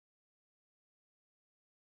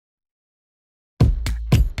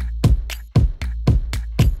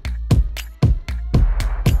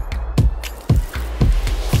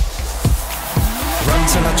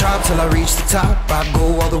till I reach the top. I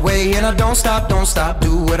go all the way and I don't stop, don't stop.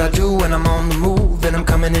 Do what I do when I'm on the move, and I'm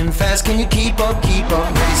coming in fast. Can you keep up, keep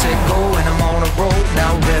up? Ready, set, go, and I'm on a roll.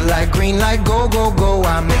 Now red light, green light, go, go, go.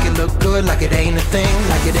 I make it look good like it ain't a thing,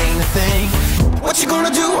 like it ain't a thing. What you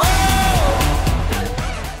gonna do? Oh!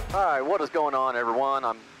 Alright, what is going on, everyone?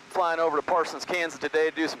 I'm flying over to Parsons, Kansas today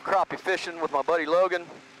to do some crappie fishing with my buddy Logan.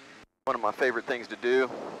 One of my favorite things to do.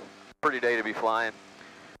 Pretty day to be flying.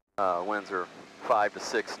 Winds are 5 to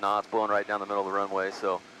 6 knots blowing right down the middle of the runway,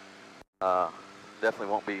 so definitely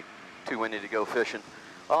won't be too windy to go fishing.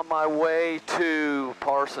 On my way to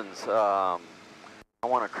Parsons, I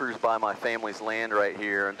want to cruise by my family's land right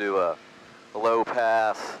here and do a low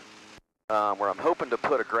pass where I'm hoping to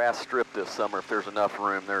put a grass strip this summer if there's enough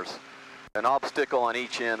room. There's an obstacle on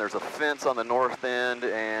each end. There's a fence on the north end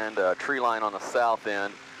and a tree line on the south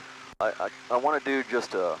end. I want to do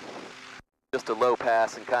just a low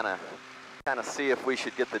pass and kind of see if we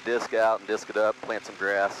should get the disc out and disc it up, plant some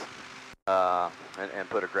grass, and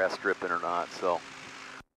put a grass strip in or not. So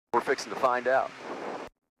we're fixing to find out.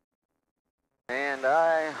 And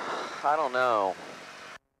I don't know.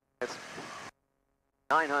 It's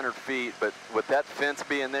 900 feet, but with that fence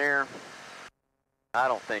being there, I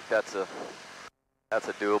don't think that's a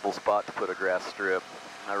doable spot to put a grass strip.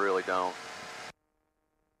 I really don't.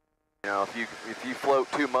 You know, if you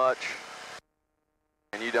float too much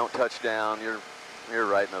and you don't touch down, you're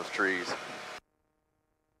right in those trees.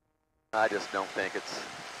 I just don't think it's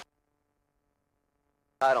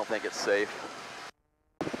safe.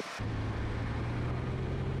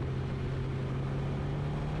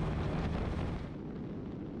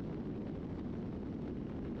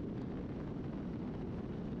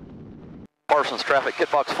 Parsons traffic,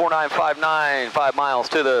 Kitfox 4959, 5 miles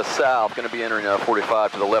to the south. Going to be entering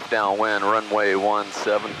 45 to the left downwind, runway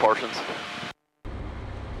 17, Parsons.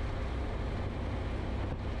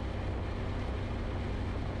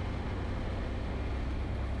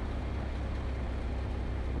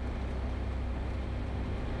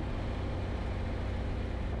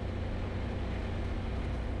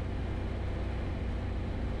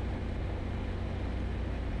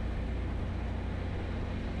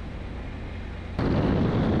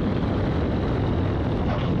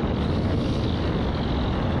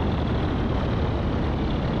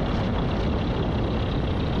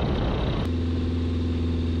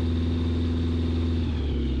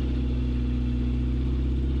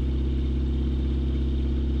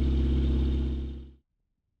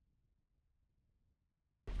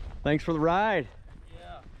 Thanks for the ride.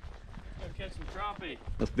 Yeah, gotta catch some crappie.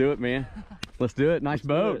 Let's do it, man. Let's do it. Nice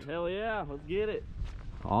boat. Hell yeah, let's get it.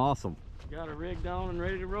 Awesome. Got it rigged on and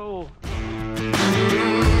ready to roll.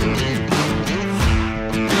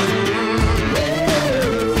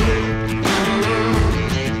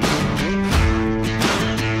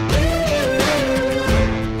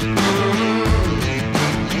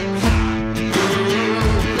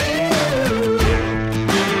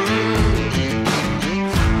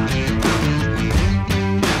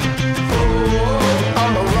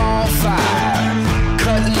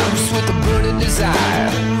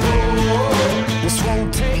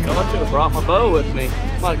 I should have brought my bow with me.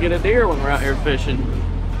 Might get a deer when we're out here fishing.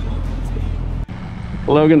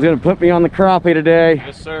 Logan's gonna put me on the crappie today.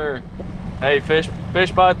 Yes, sir. Hey, fish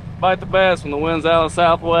bite the best when the wind's out of the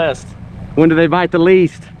southwest. When do they bite the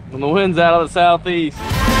least? When the wind's out of the southeast.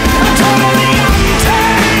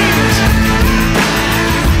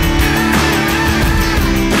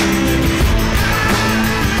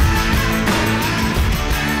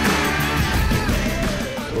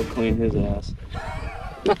 We'll clean his ass.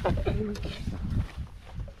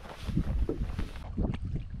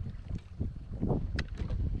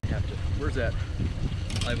 Where's that?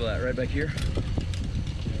 Label that right back here.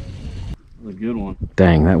 A good one.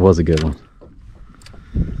 Dang, that was a good one.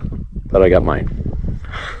 But I got mine.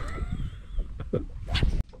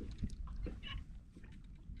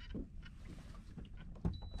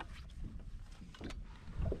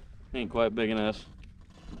 Ain't quite big enough.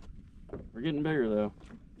 We're getting bigger though.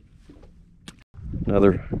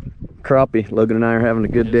 Another crappie. Logan and I are having a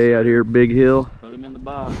good day out here at Big Hill. Put him in the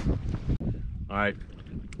box. All right,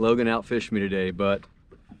 Logan outfished me today, but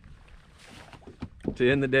to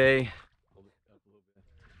end the day,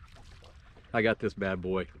 I got this bad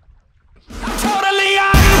boy. Totally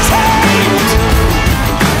untamed.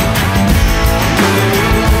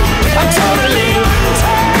 I'm totally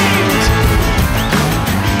untamed.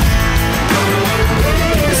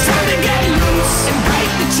 It's time to get loose and break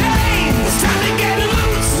the chains. It's time to get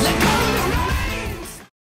loose, let go the reins.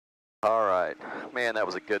 All right, man, that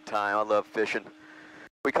was a good time. I love fishing.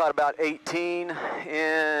 We caught about 18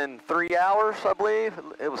 in 3 hours, I believe.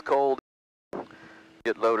 It was cold.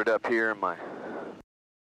 Get loaded up here in my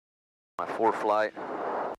 4-flight.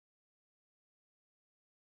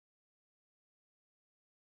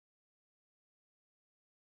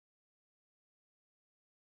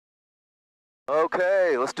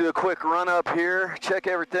 Okay, let's do a quick run up here, check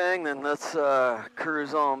everything, then let's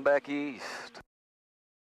cruise on back east.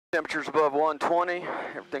 Temperature's above 120,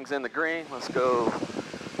 everything's in the green. Let's go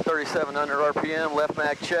 3,700 RPM, left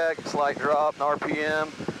mag check, slight drop in RPM,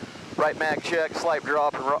 right mag check, slight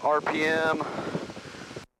drop in RPM,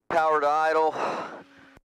 power to idle.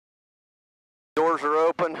 Doors are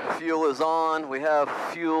open, fuel is on. We have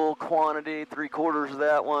fuel quantity, 3/4 of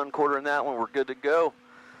that one, 1/4 in that one, we're good to go.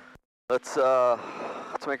 Let's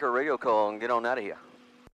make our radio call and get on out of here.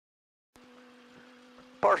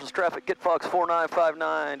 Parsons traffic, Kitfox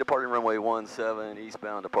 4959, departing runway 17,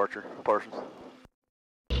 eastbound departure, Parsons.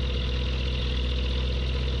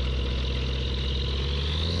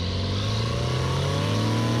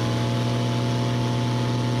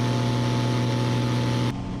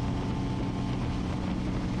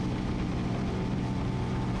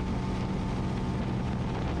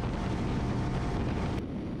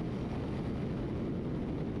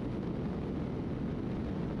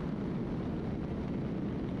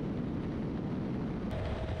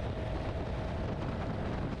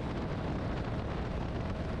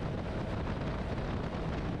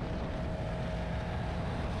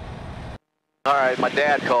 All right, my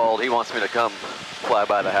dad called. He wants me to come fly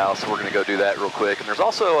by the house. We're gonna go do that real quick. And there's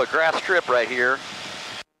also a grass strip right here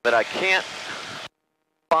that I can't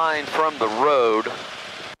find from the road.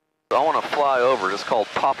 So I wanna fly over. It's called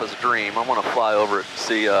Papa's Dream. I wanna fly over it and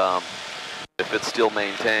see if it's still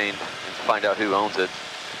maintained and find out who owns it.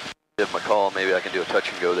 Give him a call. Maybe I can do a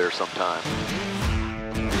touch and go there sometime.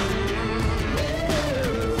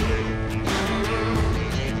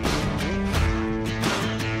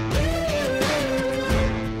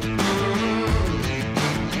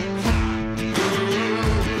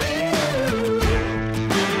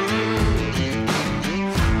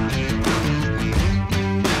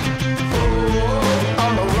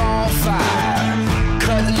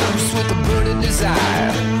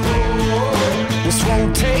 This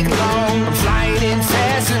won't take long. I'm flying in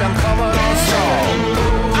fast and I'm coming on strong.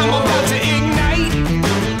 I'm about to ignite,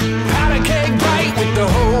 powder keg bright with the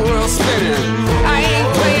whole world spinning. I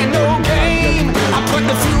ain't playing no game. I put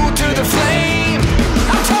the fuel to the flame.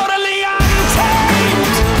 I'm totally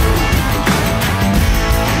untamed.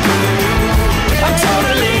 I'm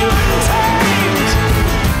totally untamed.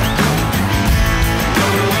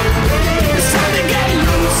 It's time to get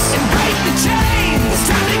loose and break the chain. It's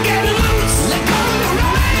time to get loose. Let go of the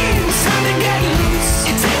reins. It's time to get loose.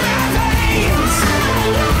 It's in my veins.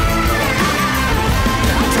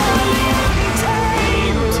 I'm totally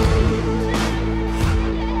untamed.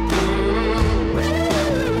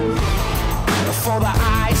 For the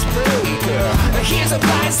icebreaker, here's a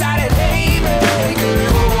blindsided